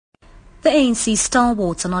The ANC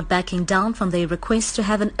stalwarts are not backing down from their request to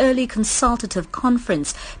have an early consultative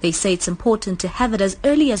conference. They say it's important to have it as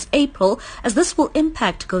early as April, as this will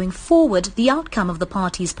impact going forward the outcome of the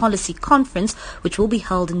party's policy conference, which will be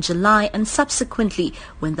held in July and subsequently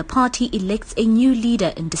when the party elects a new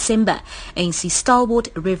leader in December. ANC stalwart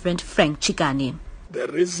Reverend Frank Chikane. The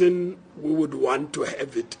reason we would want to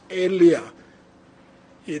have it earlier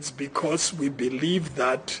is because we believe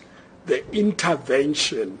that the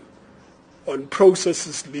intervention on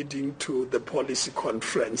processes leading to the policy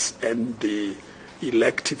conference and the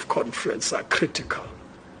elective conference are critical,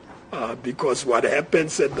 because what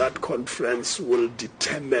happens at that conference will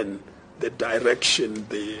determine the direction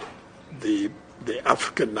the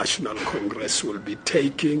African National Congress will be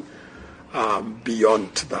taking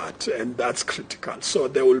beyond that, and that's critical. So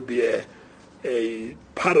there will be a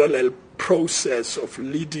parallel process of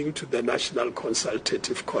leading to the National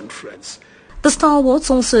Consultative Conference. The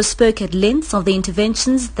stalwarts also spoke at length of the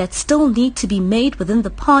interventions that still need to be made within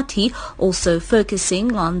the party, also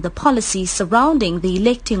focusing on the policies surrounding the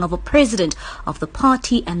electing of a president of the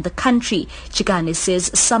party and the country. Chikane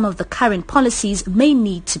says some of the current policies may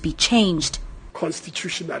need to be changed.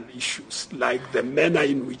 Constitutional issues like the manner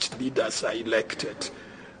in which leaders are elected,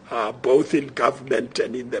 both in government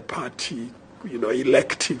and in the party,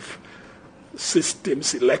 elective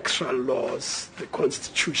systems, electoral laws, the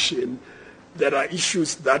constitution. There are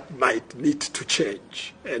issues that might need to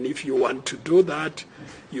change. And if you want to do that,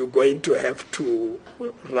 you're going to have to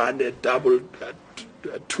run a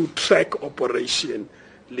two-track operation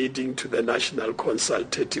leading to the National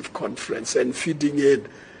Consultative Conference and feeding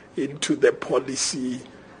into the policy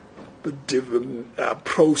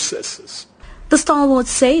processes. The stalwarts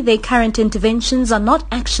say their current interventions are not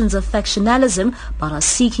actions of factionalism, but are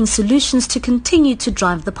seeking solutions to continue to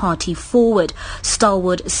drive the party forward.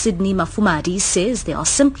 Stalwart Sydney Mafumadi says they are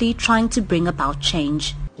simply trying to bring about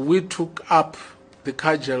change. We took up the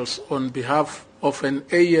cudgels on behalf of an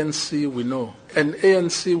ANC we know, an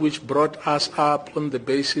ANC which brought us up on the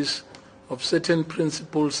basis of certain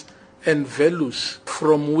principles and values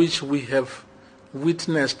from which we have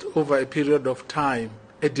witnessed over a period of time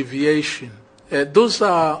a deviation. Those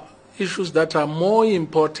are issues that are more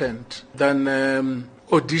important than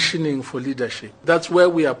auditioning for leadership. That's where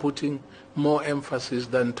we are putting more emphasis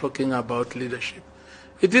than talking about leadership.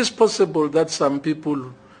 It is possible that some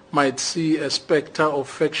people might see a spectre of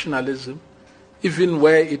factionalism, even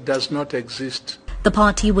where it does not exist. The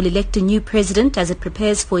party will elect a new president as it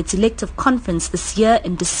prepares for its elective conference this year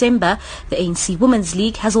in December. The ANC Women's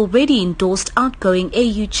League has already endorsed outgoing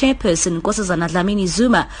AU chairperson Nkosazana Dlamini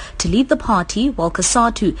Zuma to lead the party, while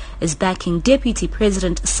COSATU is backing Deputy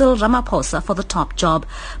President Cyril Ramaphosa for the top job.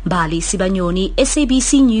 Mbali Sibanyoni,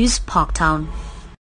 SABC News, Parktown.